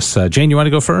support this? Jane, you want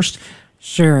to go first?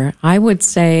 Sure. I would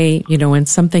say, and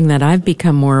something that I've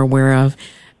become more aware of,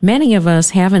 many of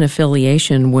us have an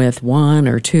affiliation with 1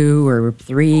 or 2 or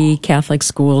 3 Catholic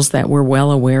schools that we're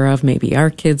well aware of. Maybe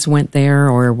our kids went there,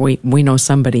 or we know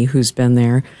somebody who's been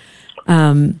there.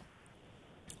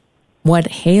 What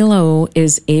Halo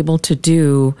is able to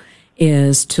do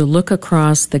is to look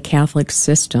across the Catholic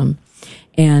system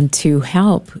and to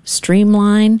help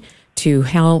streamline, to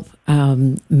help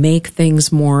make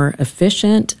things more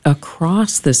efficient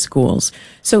across the schools.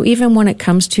 So even when it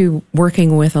comes to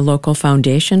working with a local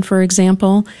foundation, for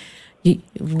example,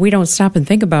 we don't stop and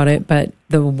think about it, but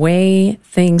the way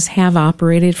things have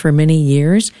operated for many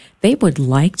years, they would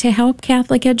like to help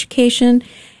Catholic education,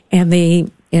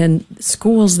 and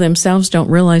schools themselves don't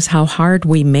realize how hard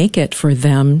we make it for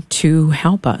them to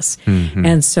help us. Mm-hmm.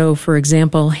 And so, for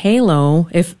example, Halo,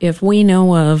 if we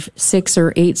know of 6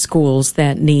 or 8 schools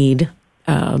that need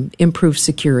improved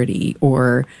security,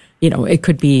 or, it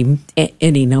could be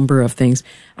any number of things.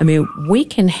 I mean, we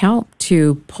can help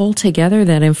to pull together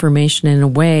that information in a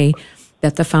way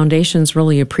that the foundations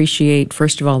really appreciate,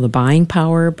 first of all, the buying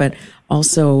power, but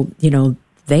also,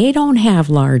 they don't have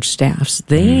large staffs.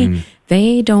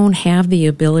 They don't have the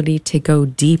ability to go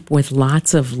deep with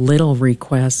lots of little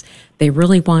requests. They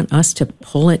really want us to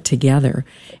pull it together.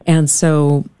 And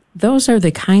so those are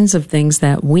the kinds of things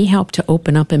that we help to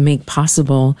open up and make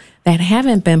possible that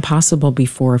haven't been possible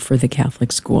before for the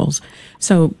Catholic schools.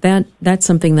 So that's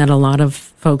something that a lot of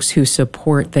folks who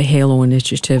support the HALO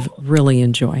initiative really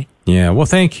enjoy. Yeah, well,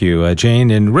 thank you, Jane.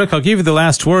 And Rick, I'll give you the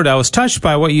last word. I was touched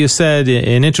by what you said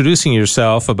in introducing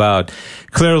yourself about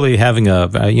clearly having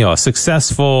a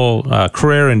successful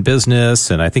career in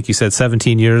business, and I think you said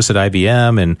 17 years at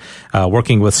IBM and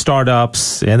working with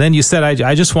startups. And then you said,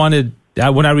 I just wanted.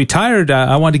 When I retired,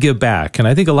 I wanted to give back. And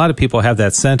I think a lot of people have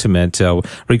that sentiment,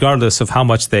 regardless of how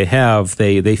much they have,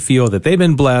 they feel that they've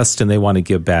been blessed and they want to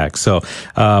give back. So,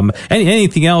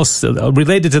 anything else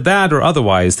related to that or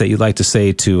otherwise that you'd like to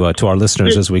say to our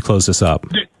listeners as we close this up?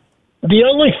 The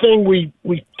only thing we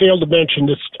failed to mention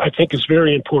that I think is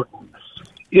very important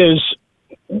is,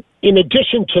 in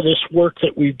addition to this work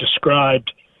that we've described,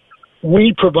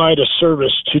 we provide a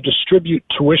service to distribute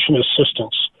tuition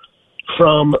assistance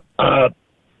from the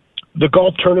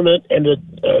golf tournament and the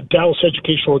Dallas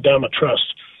Educational Endowment Trust.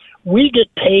 We get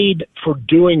paid for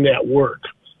doing that work,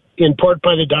 in part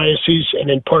by the diocese and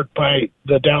in part by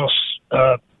the Dallas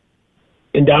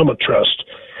Endowment Trust.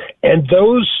 And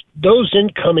those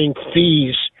incoming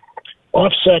fees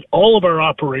offset all of our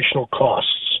operational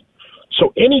costs.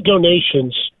 So any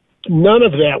donations, none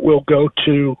of that will go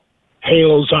to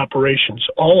HALO's operations.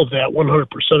 All of that,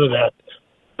 100% of that,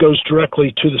 goes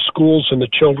directly to the schools and the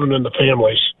children and the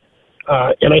families.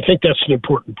 And I think that's an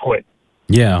important point.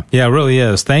 Yeah, it really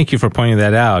is. Thank you for pointing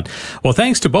that out. Well,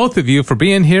 thanks to both of you for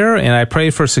being here, and I pray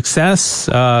for success.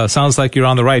 Sounds like you're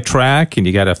on the right track, and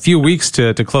you got a few weeks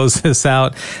to close this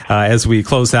out as we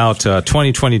close out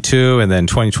 2022, and then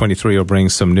 2023 will bring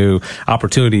some new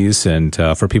opportunities and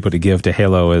for people to give to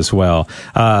HALO as well.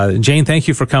 Jane, thank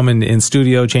you for coming in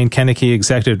studio. Jane Kennecke,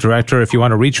 Executive Director. If you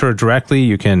want to reach her directly,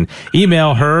 you can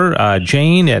email her,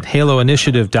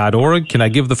 jane@haloinitiative.org. Can I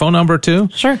give the phone number too?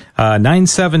 Sure.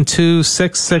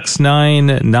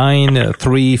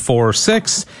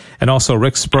 972-669-9346. And also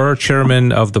Rick Spur,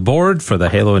 Chairman of the Board for the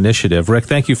HALO Initiative. Rick,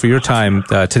 thank you for your time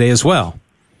today as well.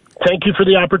 Thank you for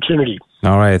the opportunity.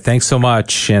 All right. Thanks so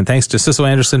much. And thanks to Sissel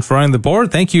Anderson for running the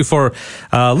board. Thank you for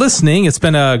listening. It's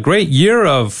been a great year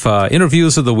of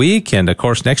interviews of the week. And, of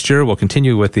course, next year we'll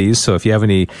continue with these. So if you have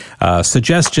any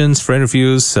suggestions for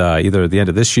interviews, either at the end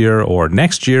of this year or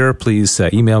next year, please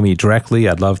email me directly.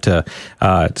 I'd love to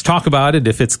talk about it.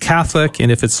 If it's Catholic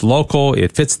and if it's local,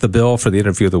 it fits the bill for the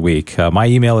interview of the week. My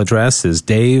email address is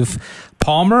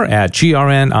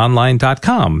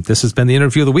davepalmer@grnonline.com. This has been the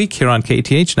interview of the week here on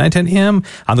KATH 910 AM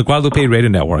on the Guadalupe Radio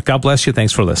Network. God bless you.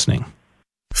 Thanks for listening.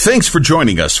 Thanks for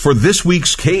joining us for this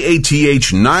week's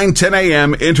KATH 910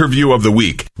 AM interview of the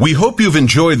week. We hope you've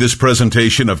enjoyed this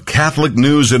presentation of Catholic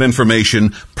news and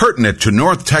information pertinent to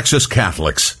North Texas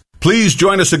Catholics. Please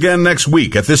join us again next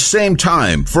week at this same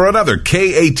time for another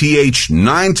KATH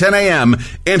 910 AM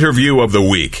interview of the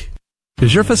week.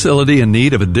 Is your facility in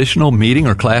need of additional meeting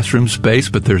or classroom space,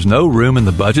 but there's no room in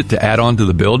the budget to add on to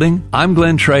the building? I'm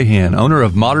Glenn Trahan, owner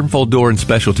of Modern Fold Door &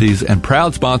 Specialties and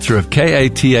proud sponsor of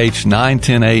KATH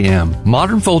 910 AM.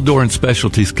 Modern Fold Door &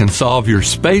 Specialties can solve your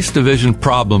space division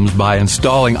problems by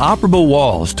installing operable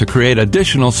walls to create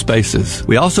additional spaces.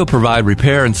 We also provide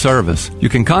repair and service. You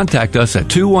can contact us at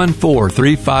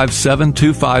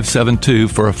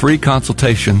 214-357-2572 for a free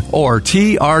consultation or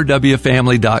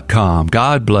trwfamily.com.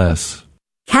 God bless.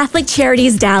 Catholic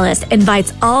Charities Dallas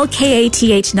invites all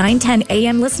KATH 910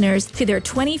 AM listeners to their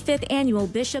 25th annual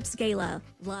Bishop's Gala.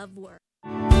 Love work.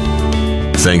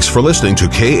 Thanks for listening to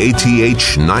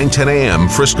KATH 910 AM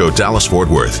Frisco, Dallas, Fort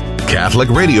Worth. Catholic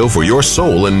radio for your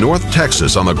soul in North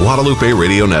Texas on the Guadalupe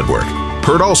Radio Network.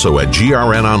 Heard also at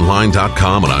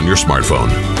grnonline.com and on your smartphone.